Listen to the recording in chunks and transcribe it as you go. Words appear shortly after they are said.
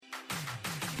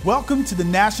Welcome to the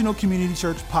National Community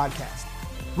Church Podcast.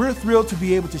 We're thrilled to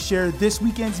be able to share this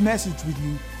weekend's message with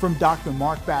you from Dr.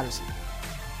 Mark Batterson.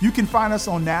 You can find us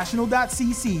on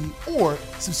national.cc or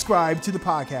subscribe to the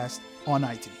podcast on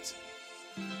iTunes.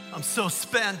 I'm so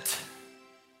spent.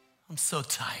 I'm so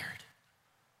tired.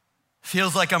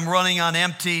 Feels like I'm running on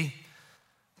empty,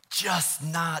 just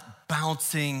not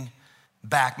bouncing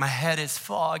back. My head is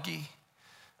foggy.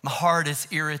 My heart is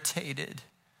irritated.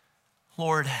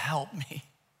 Lord, help me.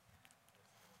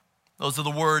 Those are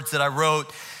the words that I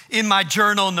wrote in my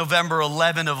journal November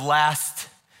 11 of last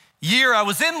year. I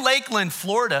was in Lakeland,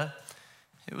 Florida.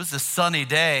 It was a sunny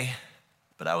day,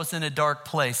 but I was in a dark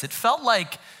place. It felt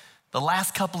like the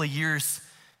last couple of years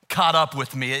caught up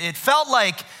with me. It felt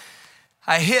like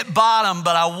I hit bottom,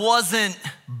 but I wasn't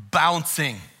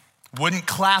bouncing. Wouldn't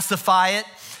classify it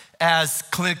as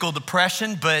clinical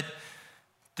depression, but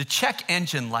the check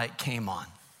engine light came on.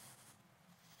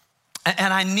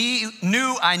 And I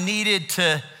knew I needed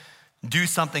to do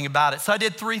something about it. So I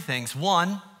did three things.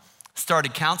 One,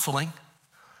 started counseling.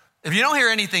 If you don't hear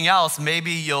anything else, maybe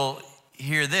you'll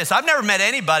hear this. I've never met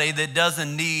anybody that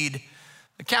doesn't need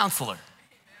a counselor.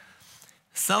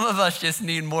 Some of us just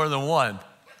need more than one.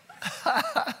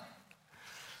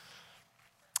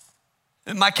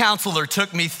 My counselor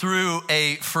took me through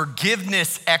a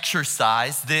forgiveness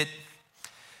exercise that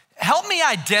helped me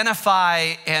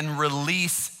identify and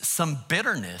release some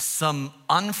bitterness, some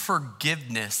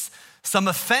unforgiveness, some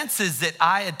offenses that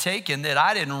I had taken that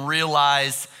I didn't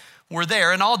realize were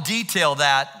there. And I'll detail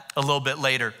that a little bit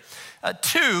later.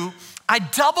 Two, I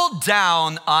doubled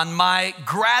down on my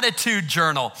gratitude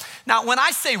journal. Now, when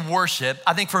I say worship,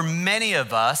 I think for many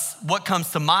of us, what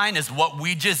comes to mind is what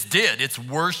we just did. It's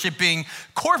worshiping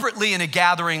corporately in a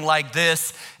gathering like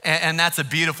this, and that's a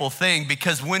beautiful thing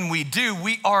because when we do,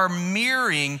 we are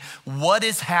mirroring what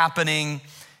is happening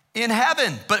in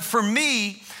heaven. But for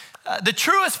me, the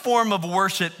truest form of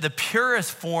worship, the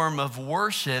purest form of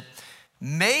worship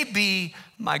may be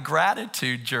my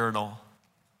gratitude journal.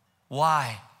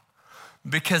 Why?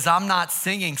 Because I'm not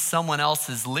singing someone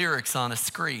else's lyrics on a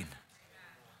screen.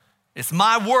 It's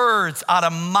my words out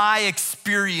of my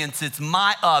experience. It's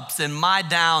my ups and my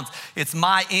downs. It's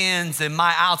my ins and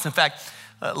my outs. In fact,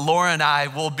 Laura and I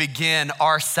will begin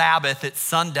our Sabbath at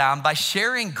sundown by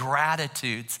sharing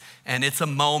gratitudes, and it's a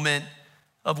moment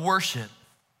of worship.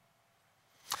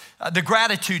 The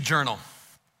gratitude journal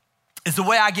is the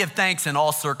way I give thanks in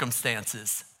all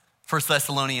circumstances. 1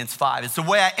 Thessalonians 5. It's the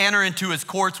way I enter into his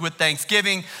courts with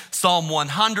thanksgiving, Psalm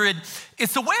 100.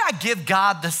 It's the way I give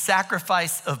God the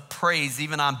sacrifice of praise,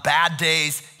 even on bad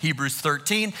days, Hebrews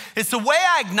 13. It's the way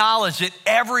I acknowledge that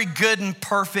every good and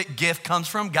perfect gift comes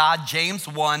from God, James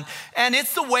 1. And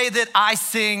it's the way that I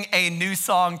sing a new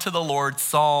song to the Lord,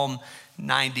 Psalm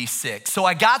 96. So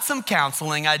I got some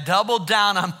counseling. I doubled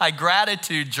down on my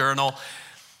gratitude journal,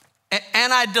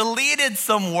 and I deleted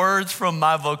some words from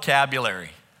my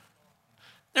vocabulary.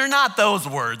 They're not those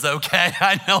words, okay?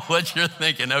 I know what you're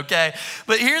thinking, okay?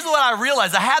 But here's what I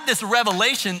realized. I had this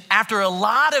revelation after a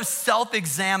lot of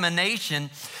self-examination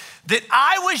that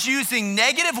I was using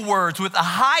negative words with a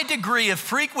high degree of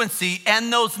frequency,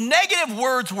 and those negative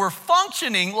words were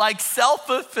functioning like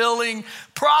self-fulfilling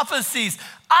prophecies.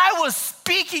 I was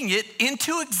speaking it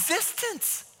into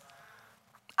existence.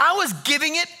 I was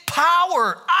giving it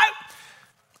power.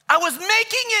 I was making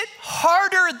it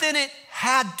harder than it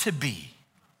had to be.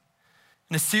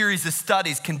 In a series of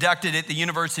studies conducted at the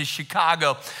University of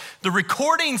Chicago, the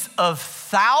recordings of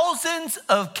thousands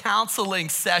of counseling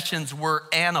sessions were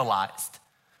analyzed.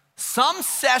 Some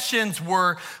sessions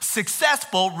were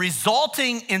successful,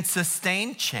 resulting in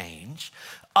sustained change.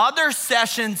 Other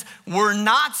sessions were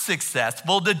not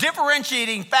successful. The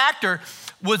differentiating factor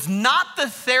was not the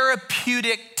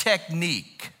therapeutic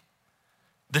technique.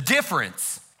 The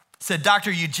difference, said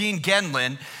Dr. Eugene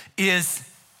Gendlin, is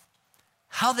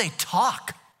how they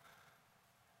talk.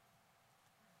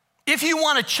 If you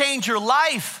want to change your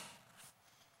life,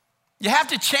 you have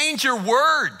to change your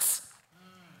words.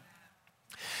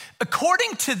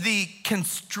 According to the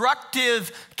constructive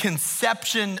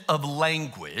conception of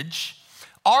language,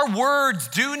 our words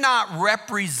do not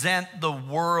represent the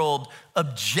world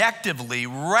objectively.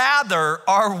 Rather,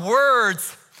 our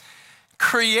words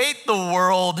create the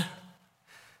world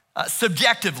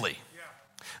subjectively.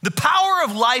 The power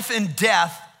of life and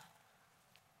death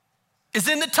is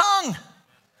in the tongue.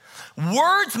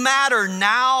 Words matter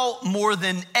now more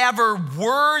than ever.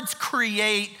 Words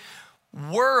create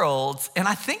worlds. And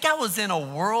I think I was in a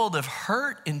world of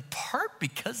hurt in part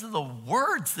because of the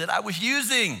words that I was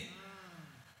using.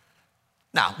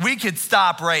 Now, we could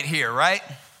stop right here, right?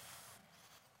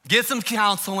 get some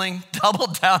counseling, double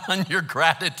down on your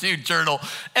gratitude journal,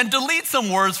 and delete some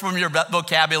words from your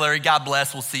vocabulary. God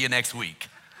bless. We'll see you next week.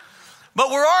 But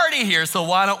we're already here, so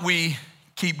why don't we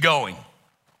keep going?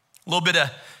 A little bit of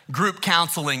group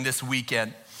counseling this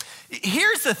weekend.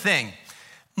 Here's the thing.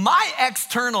 My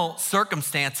external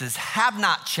circumstances have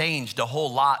not changed a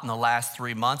whole lot in the last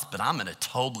 3 months, but I'm in a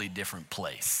totally different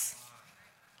place.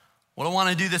 What I want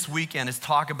to do this weekend is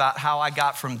talk about how I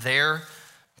got from there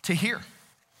to here.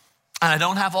 And I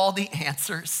don't have all the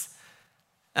answers.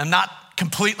 I'm not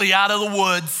completely out of the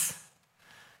woods.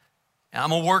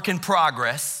 I'm a work in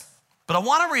progress. But I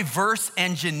want to reverse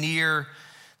engineer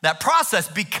that process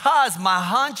because my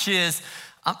hunch is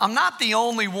I'm not the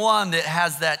only one that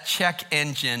has that check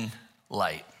engine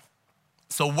light.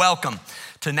 So welcome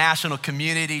to National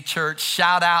Community Church.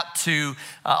 Shout out to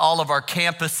all of our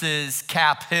campuses,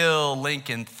 Cap Hill,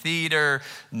 Lincoln Theater,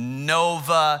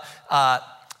 Nova. A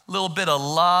little bit of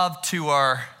love to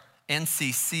our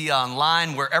NCC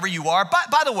online, wherever you are.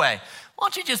 By the way, why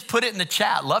don't you just put it in the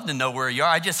chat? Love to know where you are.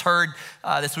 I just heard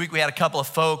this week we had a couple of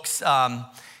folks from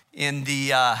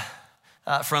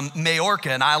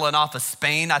Majorca, an island off of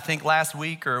Spain, I think last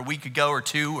week or a week ago or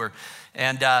two.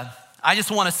 And I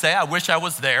just want to say I wish I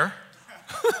was there,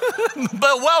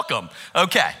 but welcome.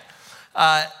 Okay.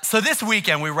 So this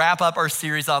weekend we wrap up our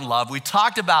series on love. We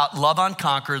talked about love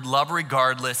unconquered, love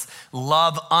regardless,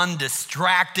 love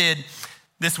undistracted.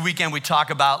 This weekend we talk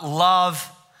about love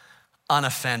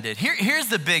unoffended. Here's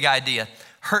the big idea.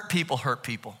 Hurt people hurt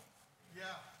people. Yeah.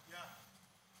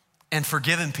 And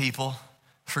forgiven people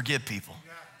forgive people.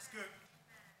 Yeah, that's good.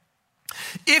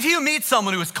 If you meet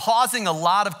someone who is causing a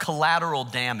lot of collateral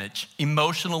damage,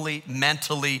 emotionally,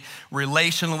 mentally,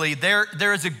 relationally,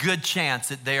 there is a good chance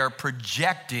that they are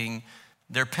projecting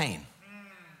their pain.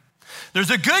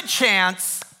 There's a good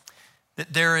chance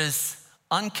that there is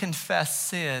unconfessed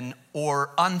sin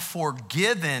or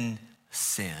unforgiven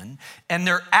sin, and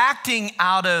they're acting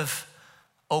out of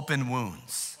open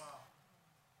wounds.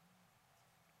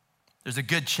 There's a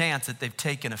good chance that they've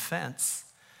taken offense,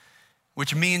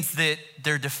 which means that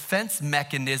their defense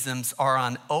mechanisms are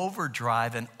on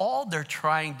overdrive and all they're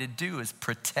trying to do is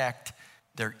protect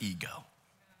their ego.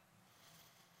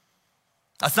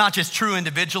 That's not just true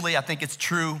individually, I think it's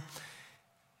true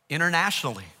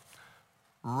internationally.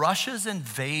 Russia's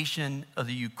invasion of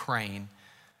the Ukraine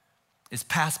is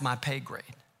past my pay grade.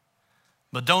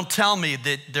 But don't tell me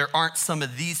that there aren't some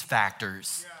of these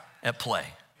factors at play.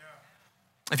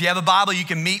 If you have a Bible, you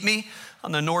can meet me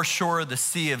on the north shore of the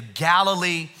Sea of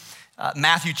Galilee.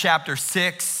 Matthew chapter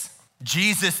 6,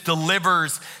 Jesus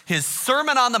delivers his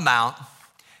Sermon on the Mount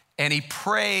and he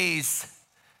prays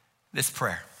this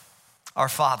prayer. Our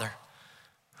Father,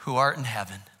 who art in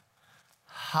heaven,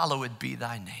 hallowed be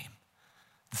thy name.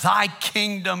 Thy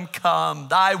kingdom come,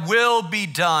 thy will be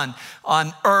done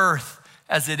on earth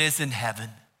as it is in heaven.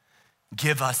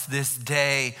 Give us this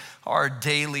day our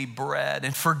daily bread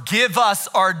and forgive us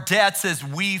our debts as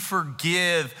we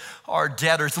forgive our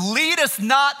debtors. Lead us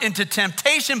not into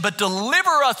temptation, but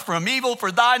deliver us from evil.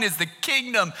 For thine is the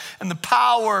kingdom and the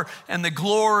power and the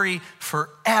glory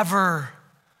forever.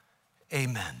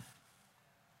 Amen.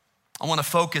 I want to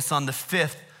focus on the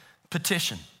fifth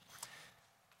petition.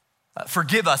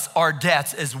 Forgive us our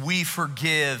debts as we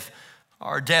forgive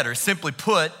our debtors. Simply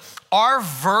put, our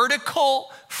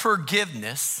vertical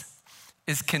forgiveness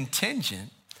is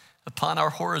contingent upon our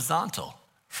horizontal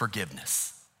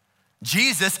forgiveness.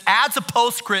 Jesus adds a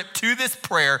postscript to this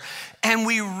prayer and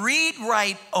we read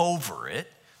right over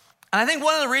it. And I think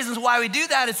one of the reasons why we do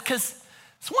that is because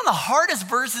it's one of the hardest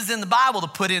verses in the Bible to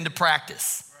put into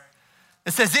practice.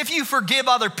 It says, if you forgive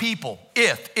other people,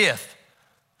 if.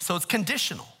 So it's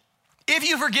conditional. If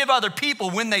you forgive other people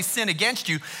when they sin against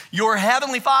you, your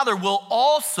heavenly Father will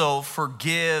also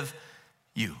forgive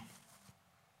you.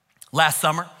 Last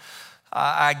summer,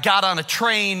 I got on a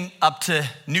train up to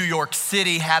New York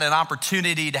City, had an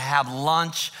opportunity to have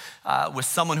lunch with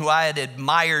someone who I had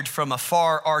admired from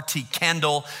afar, R.T.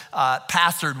 Kendall,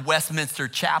 pastored Westminster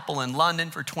Chapel in London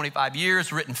for 25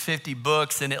 years, written 50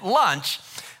 books. And at lunch,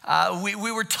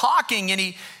 we were talking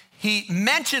and he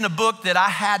mentioned a book that I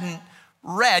hadn't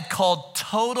read called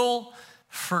Total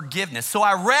Forgiveness. So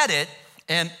I read it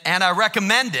and I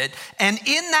recommend it. And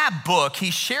in that book,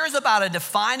 he shares about a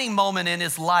defining moment in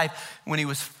his life when he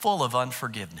was full of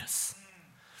unforgiveness.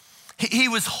 He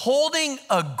was holding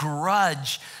a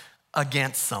grudge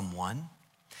against someone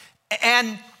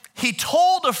and he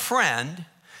told a friend,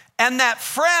 and that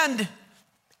friend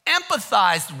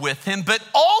empathized with him, but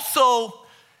also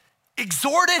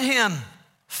exhorted him.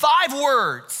 5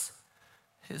 words.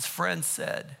 His friend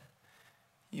said,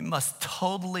 You must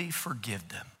totally forgive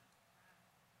them.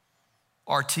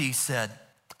 RT said,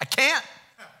 I can't.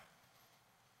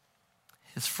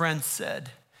 His friend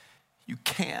said, you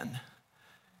can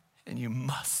and you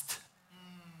must.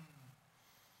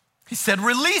 He said,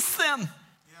 release them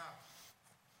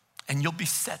and you'll be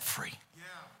set free.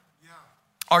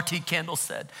 RT Kendall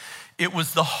said, it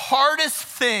was the hardest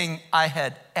thing I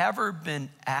had ever been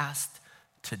asked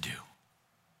to do.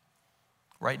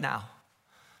 Right now,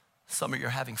 some of you are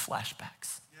having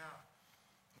flashbacks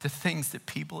to things that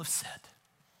people have said,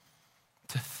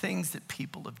 to things that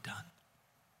people have done.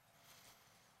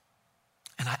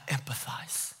 And I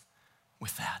empathize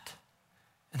with that.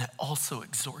 And I also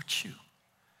exhort you,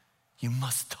 you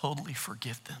must totally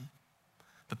forgive them.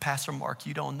 But Pastor Mark,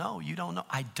 you don't know.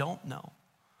 I don't know.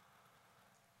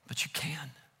 But you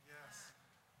can.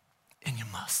 And you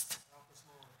must.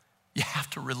 You have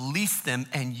to release them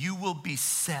and you will be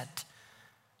set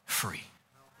free.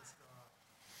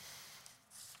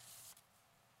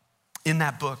 In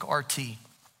that book, RT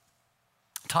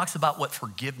talks about what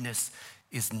forgiveness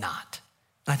is not.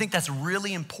 And I think that's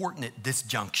really important at this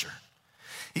juncture.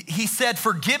 He said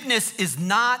forgiveness is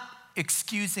not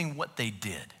excusing what they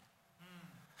did.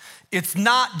 It's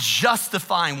not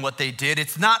justifying what they did.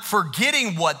 It's not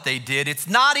forgetting what they did. It's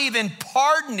not even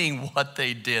pardoning what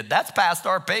they did. That's past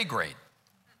our pay grade.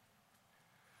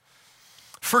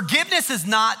 Forgiveness is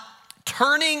not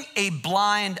turning a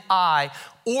blind eye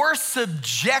or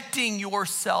subjecting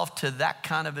yourself to that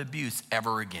kind of abuse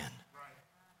ever again.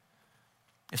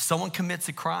 If someone commits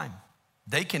a crime,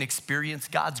 they can experience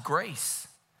God's grace.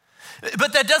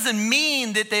 But that doesn't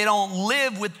mean that they don't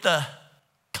live with the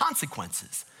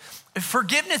consequences.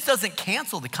 Forgiveness doesn't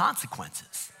cancel the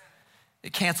consequences.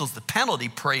 It cancels the penalty,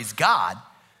 praise God.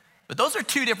 But those are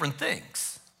two different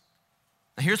things.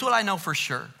 Now here's what I know for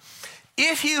sure.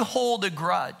 If you hold a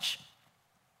grudge,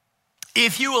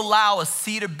 if you allow a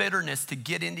seed of bitterness to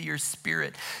get into your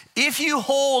spirit, if you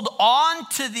hold on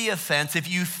to the offense, if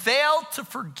you fail to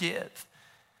forgive,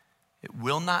 it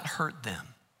will not hurt them.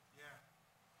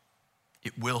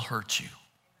 It will hurt you.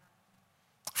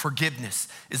 Forgiveness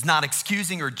is not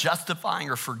excusing or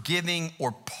justifying or forgiving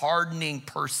or pardoning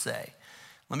per se.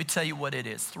 Let me tell you what it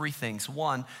is. 3 things.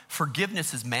 1,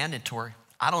 forgiveness is mandatory.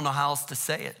 I don't know how else to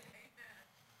say it.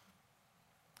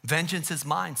 Vengeance is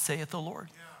mine, saith the Lord.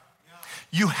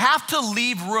 You have to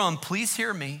leave room, please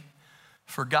hear me,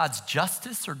 for God's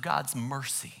justice or God's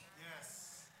mercy.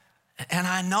 And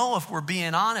I know if we're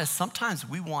being honest, sometimes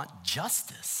we want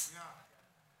justice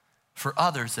for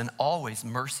others and always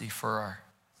mercy for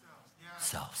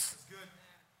ourselves.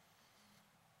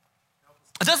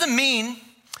 It doesn't mean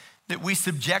that we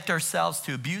subject ourselves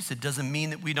to abuse. It doesn't mean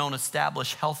that we don't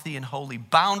establish healthy and holy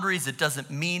boundaries. It doesn't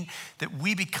mean that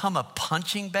we become a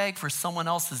punching bag for someone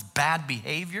else's bad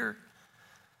behavior.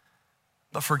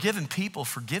 But forgive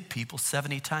people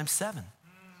 70 times 7.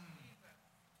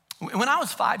 When I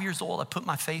was 5 years old, I put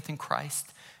my faith in Christ.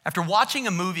 After watching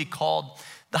a movie called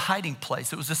The Hiding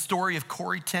Place, it was a story of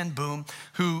Corrie ten Boom,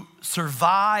 who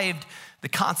survived the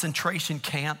concentration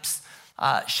camps.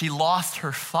 She lost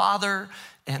her father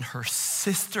and her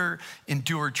sister,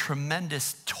 endured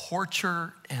tremendous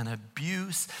torture and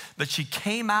abuse, but she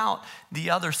came out the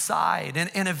other side.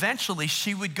 And eventually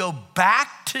she would go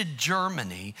back to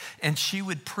Germany and she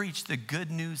would preach the good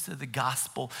news of the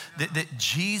gospel that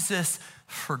Jesus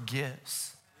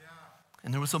forgives.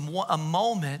 And there was a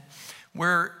moment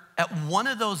where at one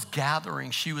of those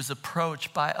gatherings, she was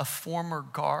approached by a former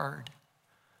guard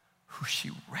who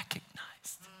she recognized,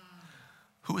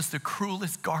 who was the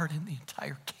cruelest guard in the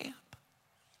entire camp.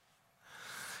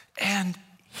 And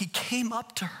he came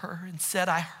up to her and said,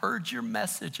 I heard your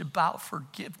message about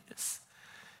forgiveness,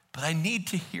 but I need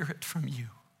to hear it from you.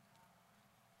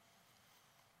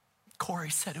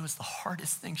 Corrie said it was the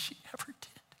hardest thing she ever did.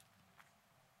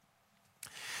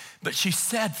 But she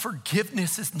said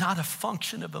forgiveness is not a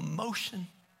function of emotion.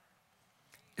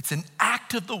 It's an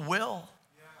act of the will.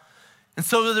 And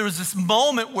so there was this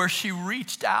moment where she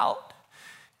reached out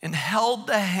and held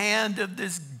the hand of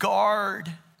this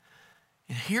guard.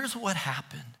 And here's what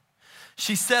happened.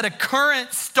 She said, a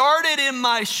current started in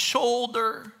my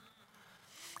shoulder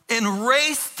and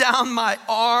raced down my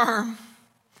arm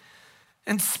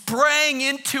and sprang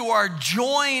into our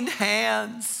joined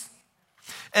hands.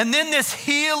 And then this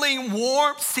healing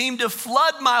warmth seemed to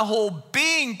flood my whole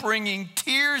being, bringing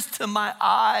tears to my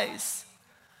eyes.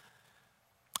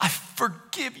 I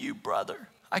forgive you, brother,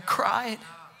 I cried.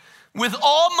 With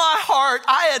all my heart,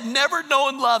 I had never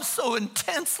known love so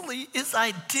intensely as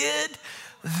I did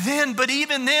then. But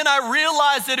even then, I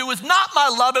realized that it was not my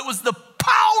love, it was the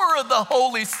power of the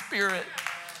Holy Spirit.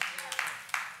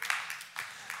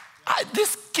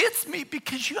 this gets me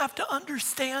because you have to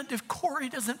understand if Corey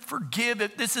doesn't forgive,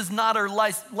 if this is not her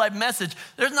life message,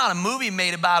 there's not a movie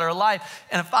made about her life,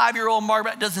 and a 5-year-old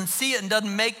Margaret doesn't see it and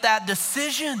doesn't make that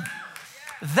decision.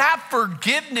 That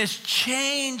forgiveness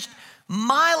changed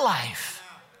my life.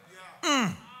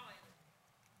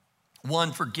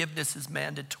 1, forgiveness is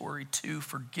mandatory. 2,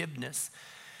 forgiveness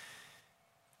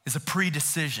is a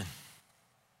pre-decision.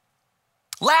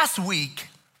 Last week,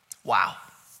 wow,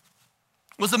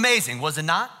 was amazing, was it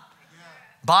not? Yeah.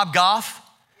 Bob Goff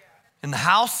in the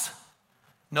house.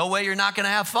 No way you're not gonna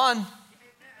have fun.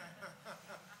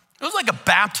 It was like a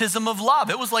baptism of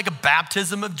love. It was like a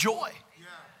baptism of joy. Yeah.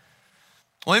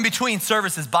 Well, in between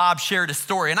services, Bob shared a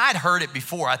story, and I'd heard it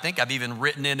before. I think I've even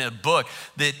written in a book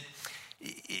that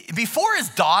before his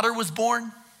daughter was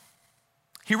born,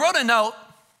 he wrote a note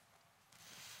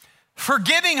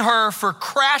forgiving her for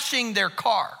crashing their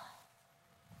car.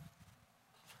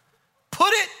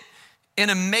 Put it in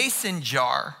a mason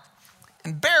jar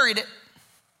and buried it.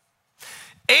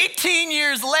 18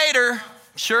 years later,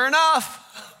 sure enough,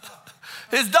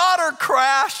 his daughter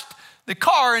crashed the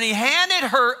car and he handed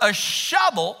her a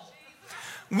shovel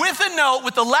with a note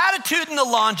with the latitude and the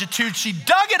longitude. She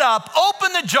dug it up,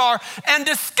 opened the jar, and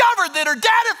discovered that her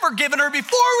dad had forgiven her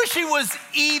before she was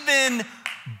even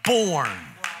born.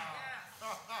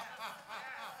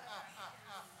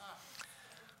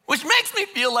 Which makes me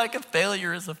feel like a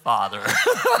failure as a father.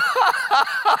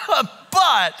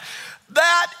 But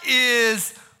that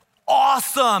is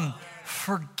awesome.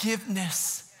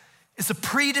 Forgiveness is a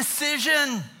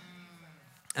pre-decision.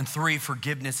 And 3,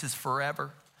 forgiveness is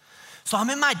forever. So I'm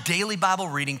in my daily Bible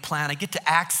reading plan. I get to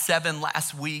Acts 7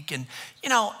 last week. And,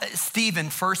 Stephen,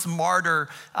 first martyr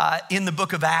in the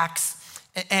book of Acts.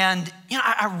 And,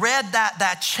 I read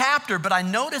that chapter, but I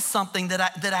noticed something that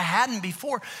I hadn't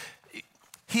before.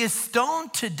 He is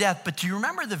stoned to death, but do you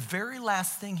remember the very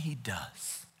last thing he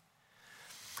does?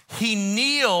 He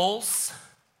kneels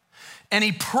and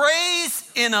he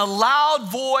prays in a loud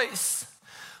voice,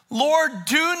 Lord,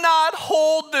 do not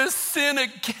hold this sin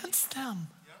against them.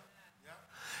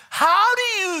 How do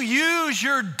you use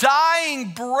your dying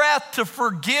breath to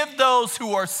forgive those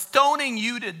who are stoning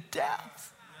you to death?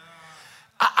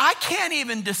 I can't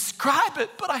even describe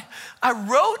it, but I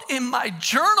wrote in my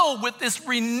journal with this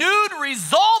renewed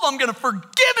resolve, I'm gonna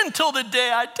forgive until the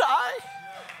day I die.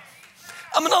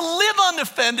 I'm gonna live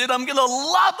unoffended. I'm gonna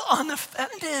love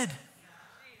unoffended.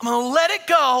 I'm gonna let it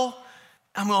go.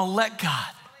 I'm gonna let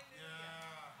God.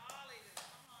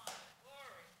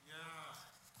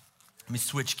 Let me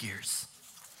switch gears.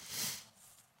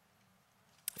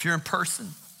 If you're in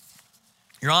person,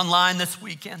 you're online this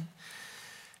weekend,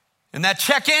 and that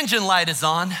check engine light is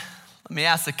on, let me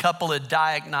ask a couple of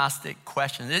diagnostic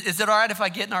questions. Is it all right if I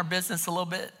get in our business a little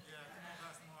bit?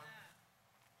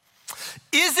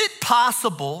 Is it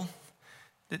possible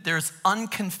that there's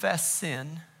unconfessed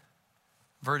sin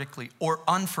vertically or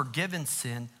unforgiven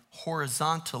sin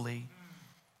horizontally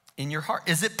in your heart?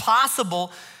 Is it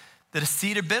possible that a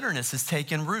seed of bitterness has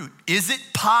taken root? Is it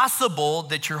possible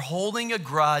that you're holding a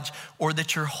grudge or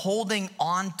that you're holding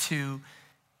on to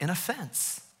an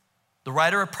offense? The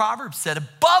writer of Proverbs said,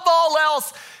 above all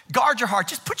else, guard your heart.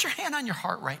 Just put your hand on your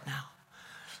heart right now.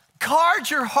 Guard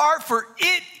your heart, for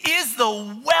it is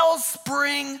the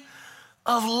wellspring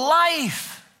of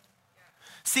life.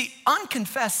 See,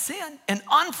 unconfessed sin and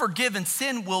unforgiven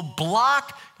sin will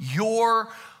block your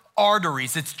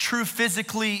arteries. It's true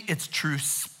physically, it's true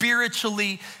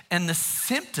spiritually, and the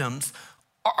symptoms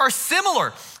are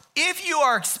similar. If you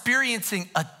are experiencing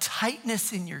a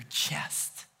tightness in your chest,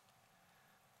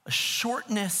 a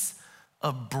shortness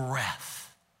of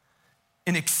breath,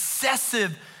 an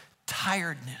excessive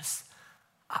tiredness,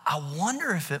 I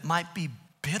wonder if it might be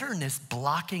bitterness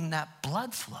blocking that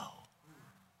blood flow.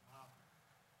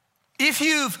 If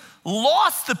you've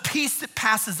lost the peace that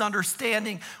passes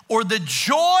understanding, or the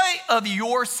joy of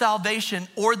your salvation,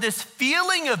 or this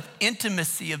feeling of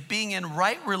intimacy, of being in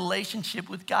right relationship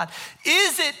with God,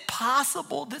 is it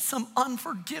possible that some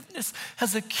unforgiveness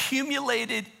has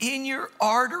accumulated in your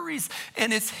arteries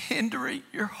and it's hindering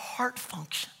your heart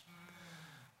function?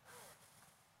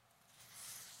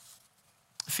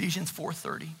 Ephesians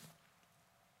 4:30.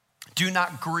 Do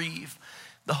not grieve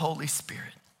the Holy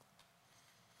Spirit,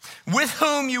 with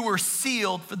whom you were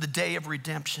sealed for the day of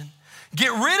redemption.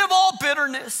 Get rid of all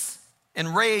bitterness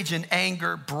and rage and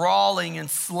anger, brawling and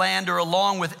slander,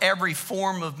 along with every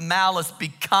form of malice. Be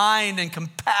kind and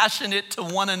compassionate to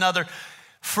one another,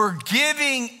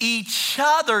 forgiving each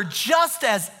other, just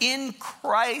as in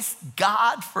Christ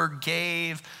God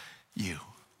forgave you.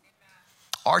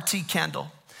 R.T.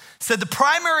 Kendall said the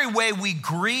primary way we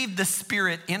grieve the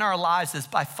Spirit in our lives is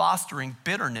by fostering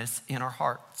bitterness in our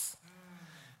hearts.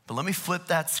 But let me flip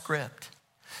that script.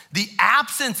 The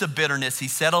absence of bitterness, he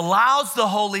said, allows the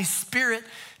Holy Spirit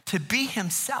to be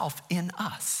himself in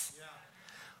us.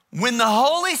 When the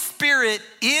Holy Spirit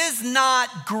is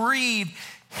not grieved,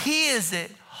 he is at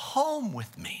home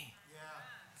with me.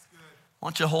 I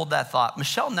want you to hold that thought.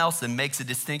 Michelle Nelson makes a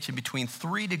distinction between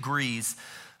 3 degrees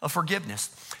of forgiveness.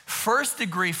 First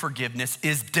degree forgiveness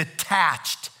is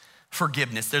detached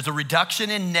forgiveness. There's a reduction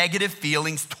in negative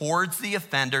feelings towards the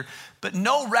offender, but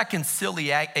no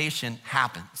reconciliation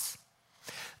happens.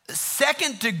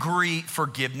 Second degree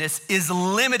forgiveness is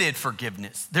limited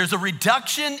forgiveness. There's a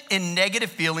reduction in negative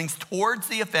feelings towards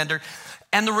the offender,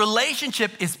 and the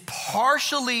relationship is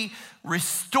partially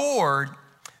restored,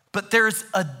 but there's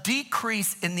a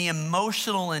decrease in the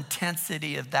emotional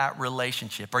intensity of that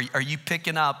relationship. Are you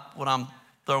picking up what I'm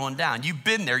throwing down? You've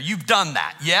been there, you've done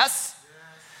that, yes?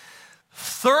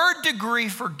 Third degree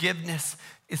forgiveness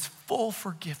is full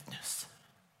forgiveness.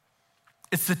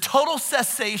 It's the total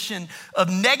cessation of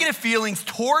negative feelings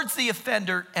towards the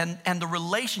offender, and the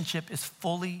relationship is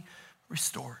fully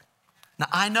restored. Now,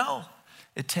 I know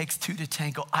it takes 2 to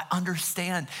tango. I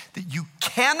understand that you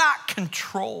cannot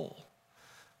control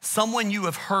someone you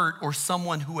have hurt or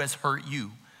someone who has hurt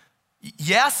you.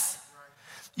 Yes,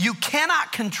 you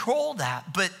cannot control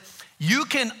that, but you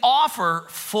can offer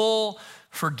full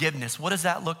forgiveness. What does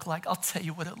that look like? I'll tell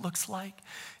you what it looks like.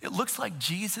 It looks like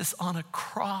Jesus on a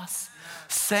cross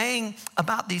saying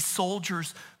about these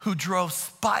soldiers who drove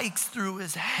spikes through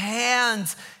his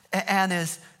hands and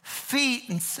his feet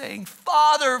and saying,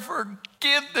 Father,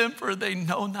 forgive them, for they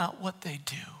know not what they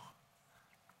do.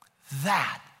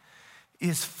 That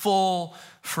is full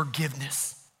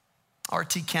forgiveness.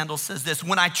 R.T. Kendall says this: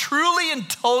 when I truly and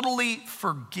totally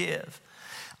forgive,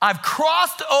 I've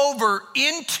crossed over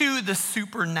into the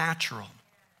supernatural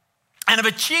and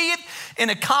have achieved an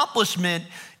accomplishment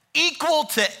equal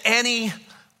to any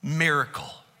miracle.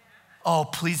 Oh,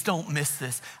 please don't miss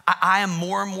this. I am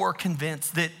more and more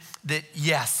convinced that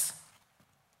yes,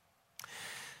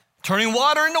 turning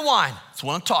water into wine, that's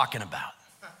what I'm talking about.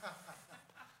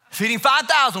 Feeding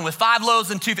 5,000 with 5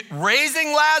 loaves and 2 fish,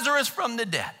 raising Lazarus from the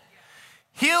dead,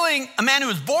 healing a man who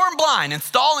was born blind,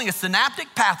 installing a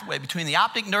synaptic pathway between the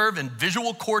optic nerve and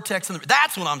visual cortex.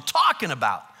 That's what I'm talking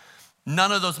about.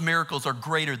 None of those miracles are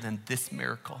greater than this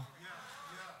miracle.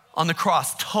 On the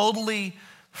cross, totally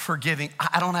forgiving.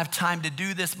 I don't have time to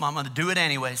do this, but I'm gonna do it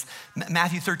anyways.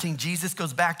 Matthew 13, Jesus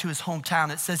goes back to his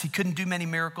hometown. It says he couldn't do many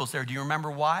miracles there. Do you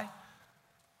remember why?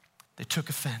 They took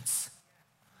offense.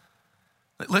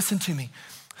 Listen to me.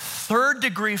 Third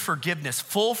degree forgiveness,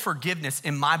 full forgiveness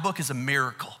in my book is a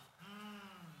miracle.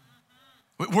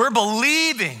 We're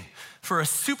believing for a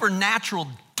supernatural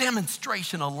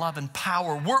demonstration of love and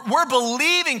power. We're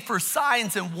believing for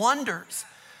signs and wonders.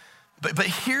 But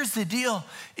here's the deal.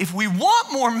 If we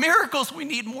want more miracles, we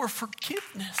need more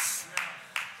forgiveness.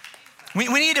 We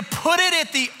need to put it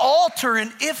at the altar,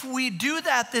 and if we do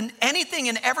that, then anything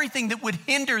and everything that would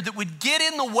hinder, that would get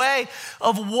in the way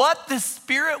of what the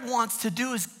Spirit wants to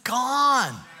do is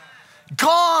gone.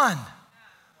 Gone.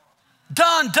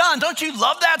 Done. Don't you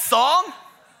love that song?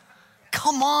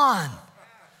 Come on.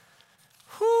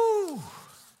 Whew.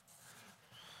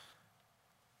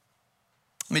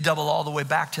 Let me double all the way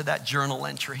back to that journal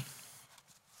entry,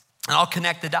 and I'll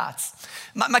connect the dots.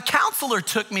 My counselor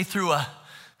took me through a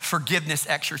forgiveness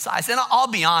exercise, and I'll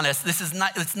be honest,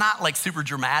 it's not like super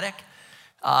dramatic.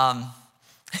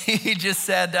 He just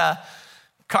said,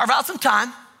 carve out some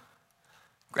time,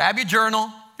 grab your journal,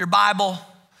 your Bible,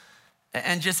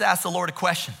 and just ask the Lord a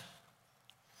question.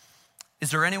 Is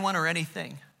there anyone or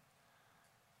anything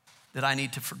that I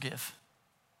need to forgive?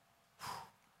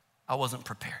 I wasn't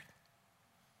prepared.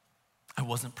 I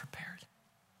wasn't prepared.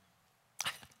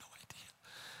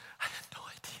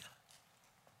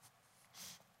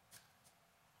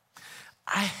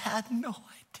 I had no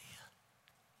idea.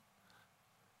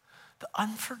 The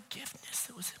unforgiveness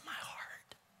that was in my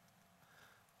heart.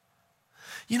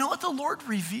 You know what the Lord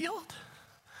revealed?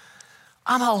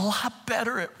 I'm a lot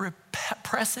better at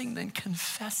repressing than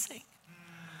confessing.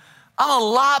 I'm a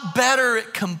lot better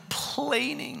at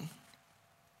complaining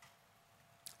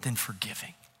than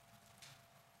forgiving.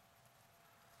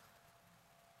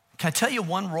 Can I tell you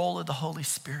one role of the Holy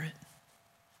Spirit?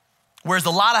 Wears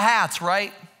a lot of hats,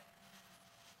 right?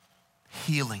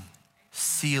 Healing,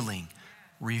 sealing,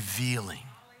 revealing,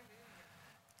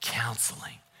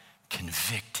 counseling,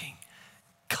 convicting,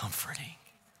 comforting,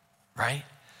 right?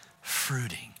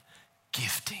 Fruiting,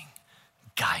 gifting,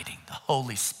 guiding. The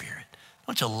Holy Spirit.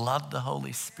 Don't you love the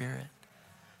Holy Spirit?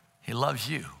 He loves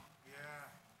you.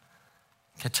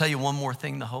 Can I tell you one more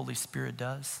thing the Holy Spirit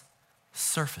does?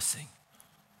 Surfacing.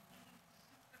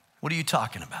 What are you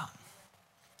talking about?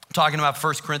 I'm talking about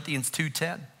 1 Corinthians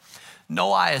 2:10.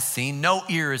 No eye has seen, no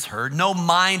ear has heard, no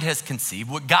mind has conceived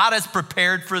what God has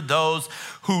prepared for those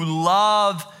who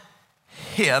love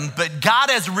him, but God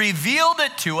has revealed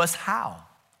it to us how?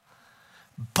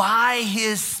 By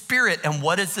his Spirit. And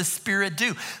what does the Spirit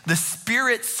do? The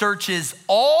Spirit searches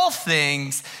all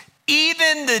things,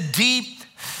 even the deep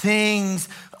things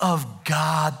of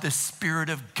God. The Spirit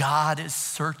of God is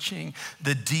searching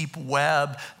the deep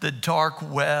web, the dark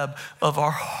web of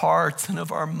our hearts and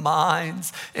of our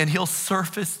minds. And he'll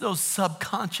surface those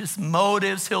subconscious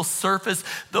motives. He'll surface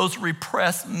those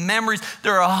repressed memories.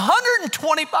 There are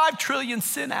 125 trillion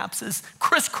synapses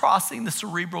crisscrossing the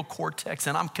cerebral cortex.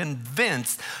 And I'm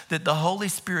convinced that the Holy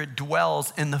Spirit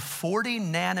dwells in the 40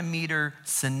 nanometer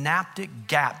synaptic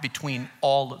gap between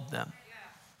all of them.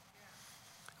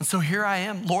 And so here I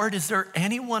am. Lord, is there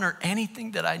anyone or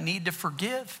anything that I need to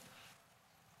forgive?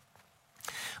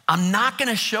 I'm not going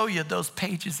to show you those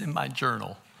pages in my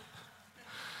journal.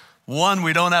 One,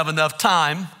 we don't have enough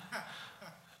time.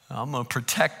 I'm going to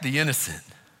protect the innocent.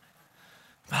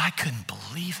 But I couldn't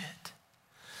believe it.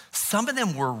 Some of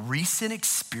them were recent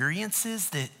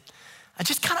experiences that I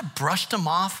just kind of brushed them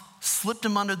off, slipped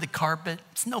them under the carpet.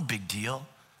 It's no big deal.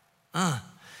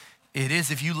 It is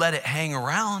if you let it hang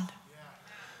around.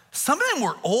 Some of them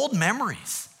were old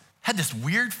memories. Had this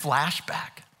weird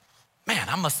flashback. Man,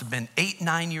 I must have been 8,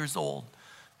 9 years old.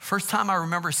 First time I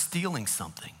remember stealing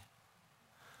something.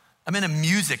 I'm in a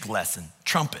music lesson,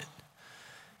 trumpet.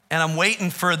 And I'm waiting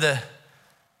for the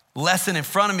lesson in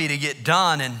front of me to get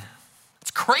done. And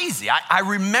it's crazy. I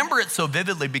remember it so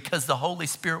vividly because the Holy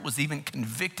Spirit was even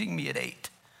convicting me at 8.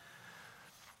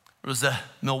 It was a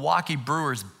Milwaukee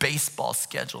Brewers baseball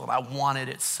schedule, and I wanted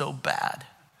it so bad.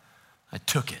 I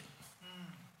took it.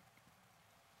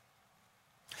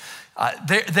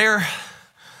 There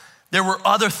were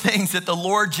other things that the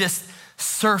Lord just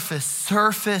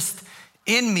surfaced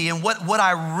in me. And what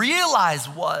I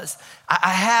realized was I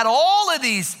had all of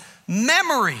these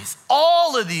memories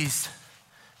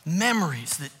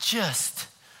that just,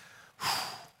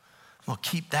 we'll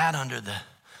keep that under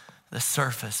the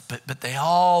surface. But they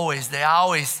always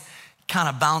kind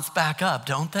of bounce back up,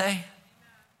 don't they?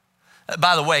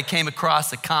 By the way, I came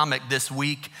across a comic this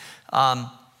week.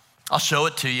 I'll show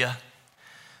it to you.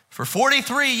 For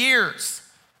 43 years,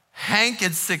 Hank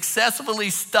had successfully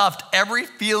stuffed every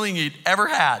feeling he'd ever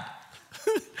had.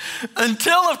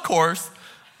 Until, of course,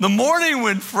 the morning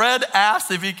when Fred asked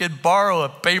if he could borrow a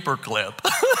paperclip.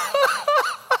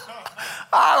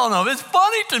 I don't know, if it's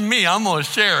funny to me, I'm gonna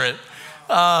share it.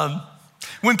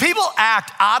 When people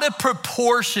act out of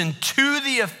proportion to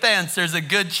the offense, there's a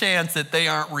good chance that they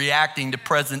aren't reacting to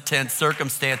present tense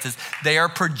circumstances. They are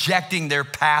projecting their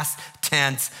past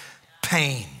tense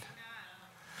pain.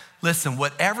 Listen,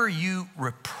 whatever you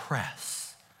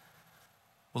repress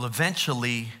will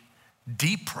eventually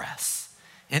depress.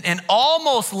 And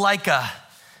almost like a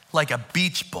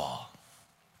beach ball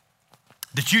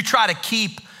that you try to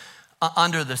keep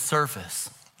under the surface.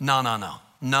 No.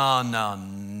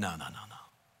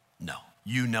 No,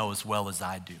 you know as well as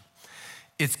I do.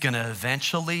 It's gonna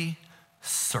eventually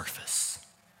surface.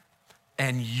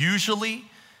 And usually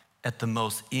at the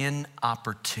most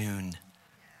inopportune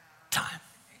time.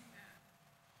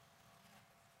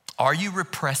 Are you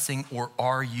repressing or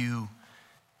are you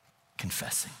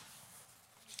confessing?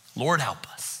 Lord, help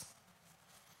us.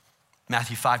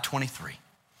 Matthew 5:23.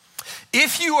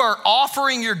 If you are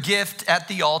offering your gift at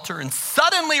the altar and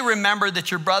suddenly remember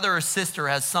that your brother or sister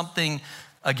has something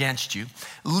against you,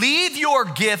 leave your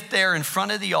gift there in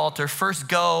front of the altar. First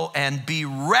go and be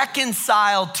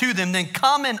reconciled to them, then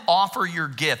come and offer your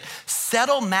gift.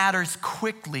 Settle matters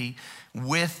quickly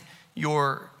with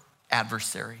your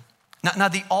adversary. Now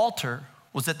the altar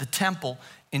was at the temple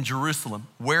in Jerusalem.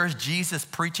 Where is Jesus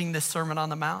preaching this Sermon on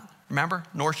the Mount? Remember,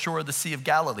 north shore of the Sea of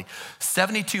Galilee.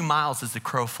 72 miles as the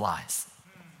crow flies.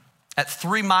 At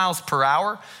 3 miles per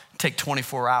hour, take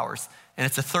 24 hours. And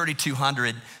it's a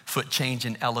 3,200 foot change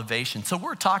in elevation. So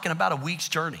we're talking about a week's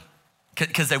journey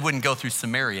because they wouldn't go through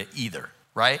Samaria either,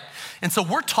 right? And so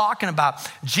we're talking about,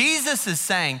 Jesus is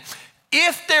saying,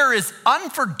 if there is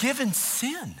unforgiven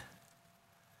sin,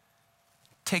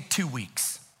 take 2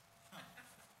 weeks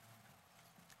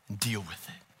and deal with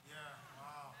it.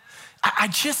 I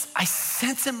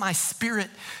sense in my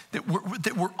spirit that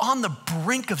we're on the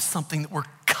brink of something, that we're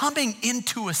coming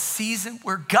into a season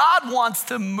where God wants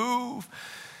to move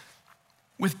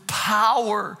with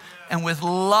power and with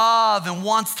love and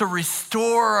wants to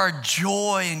restore our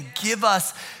joy and give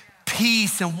us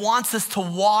peace and wants us to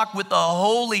walk with a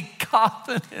holy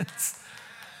confidence.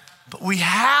 But we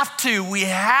have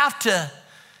to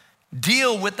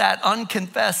deal with that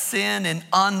unconfessed sin and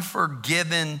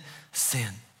unforgiven sin.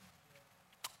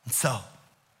 And so,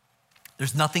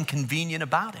 there's nothing convenient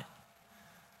about it.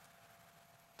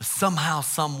 But somehow,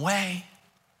 some way,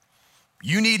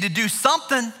 you need to do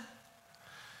something.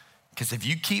 Because if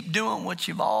you keep doing what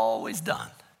you've always done,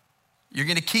 you're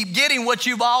gonna keep getting what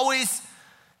you've always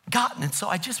gotten. And so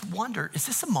I just wonder, is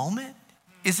this a moment?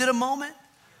 Is it a moment?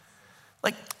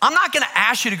 Like, I'm not gonna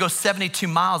ask you to go 72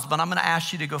 miles, but I'm gonna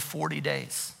ask you to go 40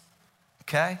 days,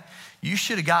 okay? You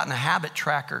should have gotten a habit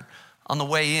tracker on the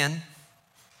way in.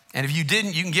 And if you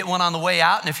didn't, you can get one on the way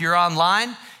out. And if you're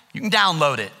online, you can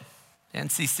download it,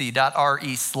 ncc.re/Lent.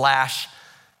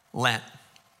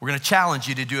 We're gonna challenge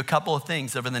you to do a couple of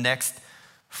things over the next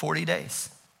 40 days.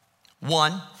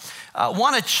 One, I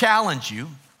wanna challenge you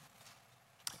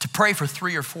to pray for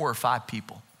 3 or 4 or 5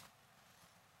 people.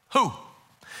 Who?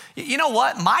 You know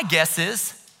what? My guess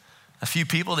is a few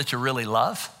people that you really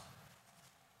love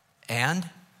and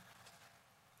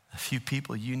a few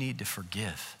people you need to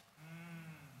forgive.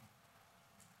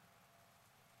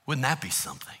 Wouldn't that be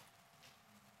something?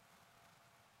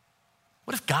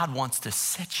 What if God wants to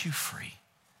set you free?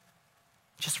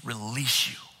 Just release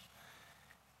you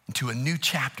into a new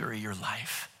chapter of your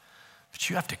life. But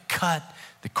you have to cut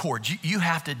the cord. You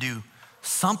have to do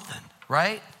something,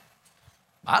 right?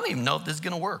 I don't even know if this is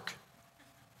gonna work.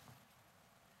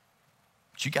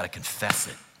 But you gotta confess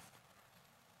it.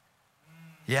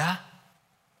 Yeah?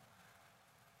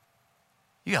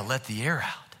 You gotta let the air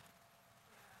out.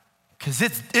 Because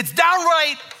it's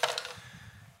downright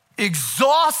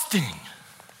exhausting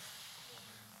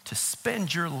to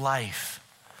spend your life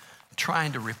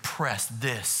trying to repress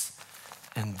this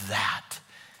and that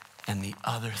and the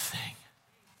other thing.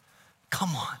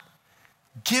 Come on,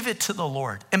 give it to the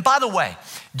Lord. And by the way,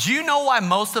 do you know why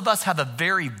most of us have a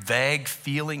very vague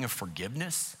feeling of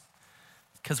forgiveness?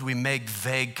 Because we make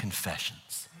vague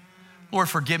confessions. Lord,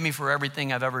 forgive me for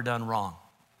everything I've ever done wrong.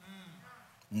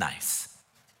 Nice.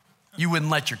 You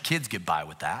wouldn't let your kids get by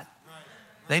with that.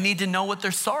 They need to know what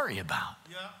they're sorry about.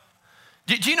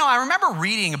 Do you know, I remember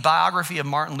reading a biography of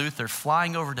Martin Luther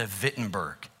flying over to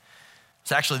Wittenberg.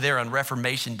 It's actually there on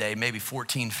Reformation Day, maybe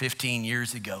 14, 15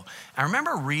 years ago. I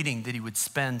remember reading that he would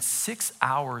spend 6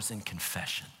 hours in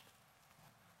confession.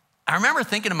 I remember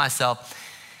thinking to myself,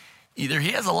 either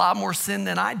he has a lot more sin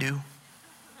than I do,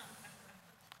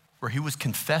 or he was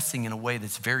confessing in a way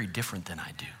that's very different than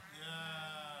I do.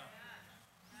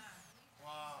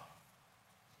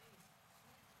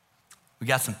 We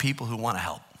got some people who want to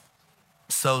help.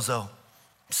 Sozo,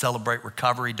 Celebrate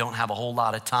Recovery, don't have a whole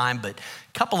lot of time, but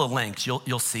a couple of links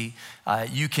you'll see.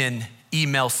 You can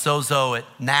email Sozo at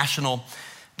national.cc.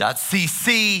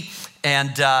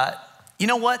 And you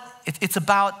know what? It's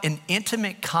about an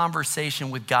intimate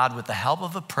conversation with God with the help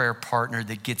of a prayer partner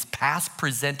that gets past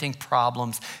presenting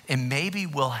problems and maybe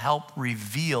will help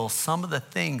reveal some of the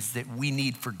things that we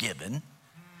need forgiven.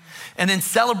 And then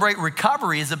Celebrate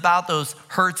Recovery is about those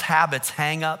hurts, habits,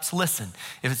 hang-ups. Listen,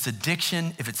 if it's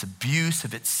addiction, if it's abuse,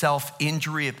 if it's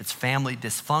self-injury, if it's family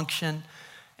dysfunction,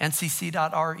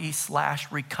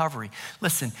 ncc.re/recovery.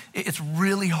 Listen, it's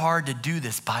really hard to do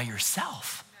this by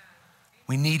yourself.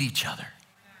 We need each other.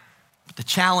 But the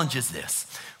challenge is this.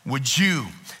 Would you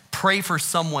pray for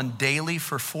someone daily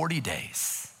for 40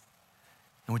 days?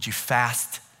 And would you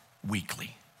fast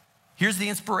weekly? Here's the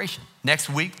inspiration. Next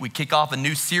week, we kick off a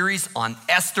new series on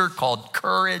Esther called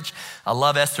Courage. I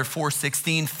love Esther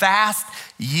 4:16. Fast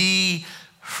ye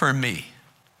for me.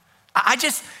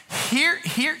 Here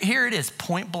it is,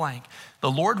 point blank. The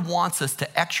Lord wants us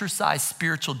to exercise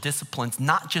spiritual disciplines,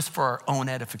 not just for our own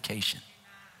edification,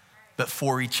 but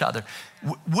for each other.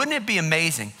 Wouldn't it be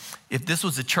amazing if this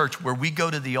was a church where we go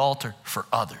to the altar for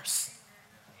others?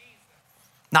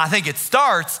 Now, I think it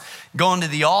starts going to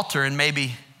the altar and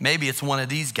maybe it's one of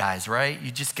these guys, right?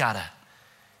 You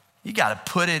gotta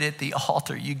put it at the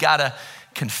altar. You gotta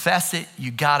confess it.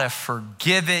 You gotta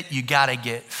forgive it. You gotta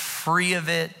get free of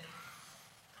it.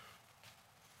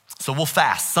 So we'll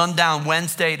fast sundown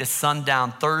Wednesday to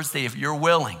sundown Thursday if you're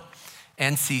willing.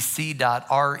 ncc.re/Lent.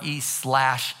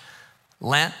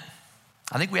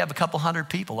 I think we have a couple hundred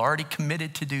people already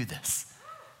committed to do this.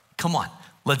 Come on,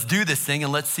 let's do this thing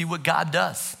and let's see what God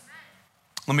does.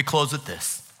 Let me close with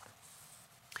this.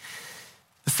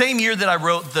 The same year that I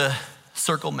wrote The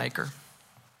Circle Maker,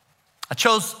 I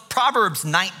chose Proverbs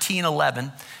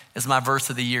 19:11 as my verse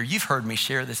of the year. You've heard me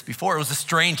share this before. It was a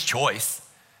strange choice.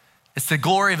 It's the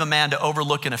glory of a man to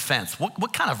overlook an offense.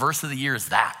 What kind of verse of the year is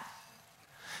that?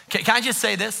 Can I just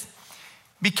say this?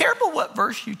 be careful what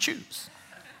verse you choose,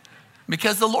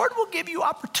 because the Lord will give you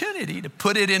opportunity to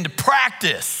put it into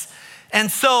practice. And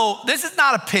so this is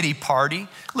not a pity party.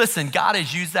 Listen, God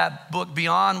has used that book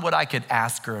beyond what I could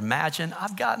ask or imagine.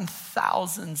 I've gotten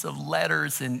thousands of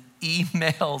letters and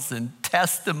emails and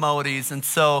testimonies. And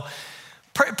so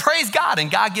praise God,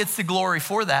 and God gets the glory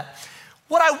for that.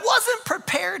 What I wasn't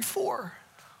prepared for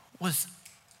was,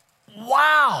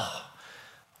 wow,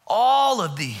 all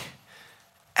of the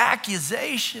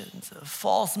accusations of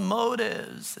false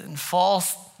motives and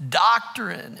false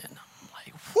doctrine. And I'm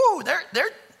like, whoa,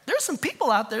 there's some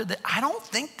people out there that I don't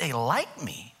think they like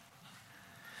me.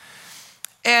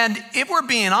 And if we're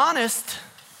being honest,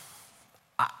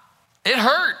 it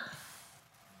hurt.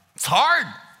 It's hard.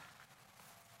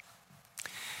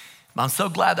 But I'm so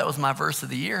glad that was my verse of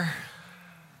the year,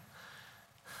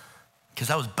 because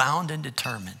I was bound and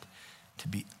determined to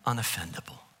be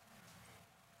unoffendable.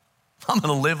 I'm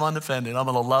gonna live unoffended. I'm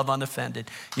gonna love unoffended.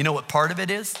 You know what part of it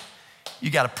is?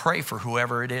 You gotta pray for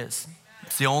whoever it is.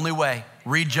 It's the only way.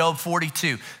 Read Job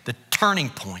 42. The turning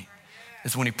point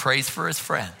is when he prays for his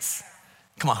friends.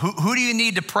 Come on, who do you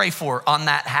need to pray for on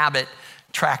that habit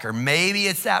tracker? Maybe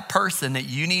it's that person that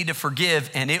you need to forgive,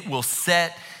 and it will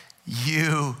set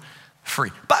you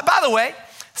free. By the way,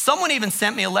 someone even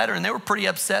sent me a letter, and they were pretty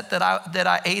upset that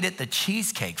I ate at the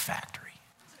Cheesecake Factory.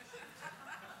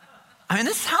 I mean,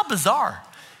 this is how bizarre.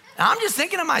 And I'm just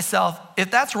thinking to myself,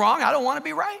 if that's wrong, I don't want to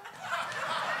be right.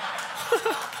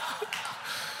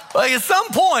 Like at some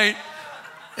point,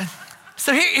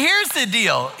 so here's the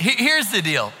deal. Here's the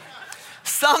deal.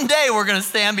 Someday we're going to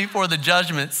stand before the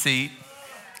judgment seat.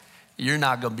 You're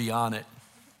not going to be on it,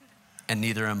 and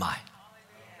neither am I.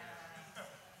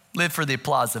 Live for the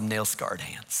applause of nail-scarred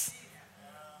hands.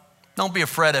 Don't be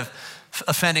afraid of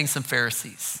offending some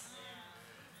Pharisees,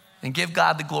 and give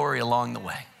God the glory along the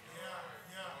way.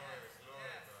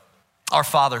 Our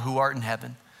Father who art in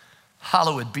heaven,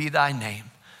 hallowed be thy name.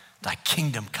 Thy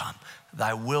kingdom come,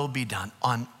 thy will be done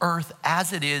on earth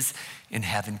as it is in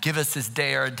heaven. Give us this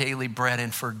day our daily bread,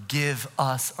 and forgive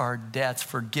us our debts.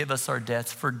 Forgive us our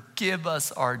debts. Forgive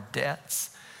us our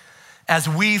debts. As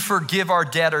we forgive our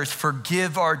debtors,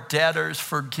 forgive our debtors,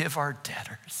 forgive our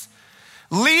debtors.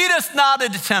 Lead us not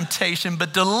into temptation,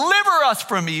 but deliver us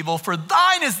from evil. For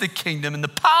thine is the kingdom and the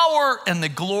power and the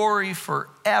glory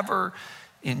forever.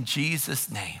 In Jesus'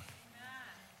 name,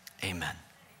 amen.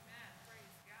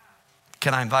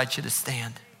 Can I invite you to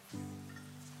stand?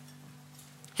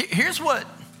 Here's what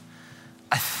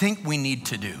I think we need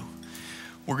to do.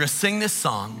 We're gonna sing this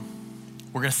song.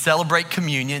 We're gonna celebrate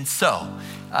communion. So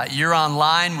you're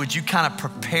online, would you kind of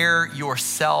prepare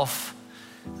yourself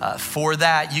for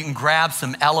that? You can grab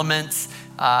some elements.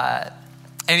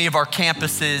 Any of our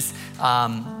campuses,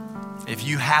 if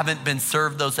you haven't been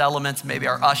served those elements, maybe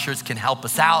our ushers can help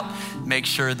us out. Make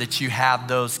sure that you have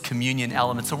those communion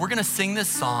elements. So we're gonna sing this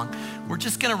song. We're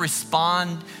just gonna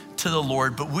respond to the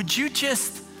Lord, but would you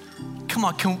just, come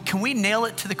on, can we nail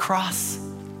it to the cross?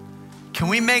 Can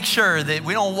we make sure that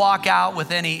we don't walk out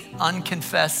with any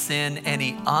unconfessed sin,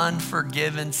 any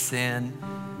unforgiven sin,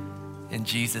 in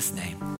Jesus' name?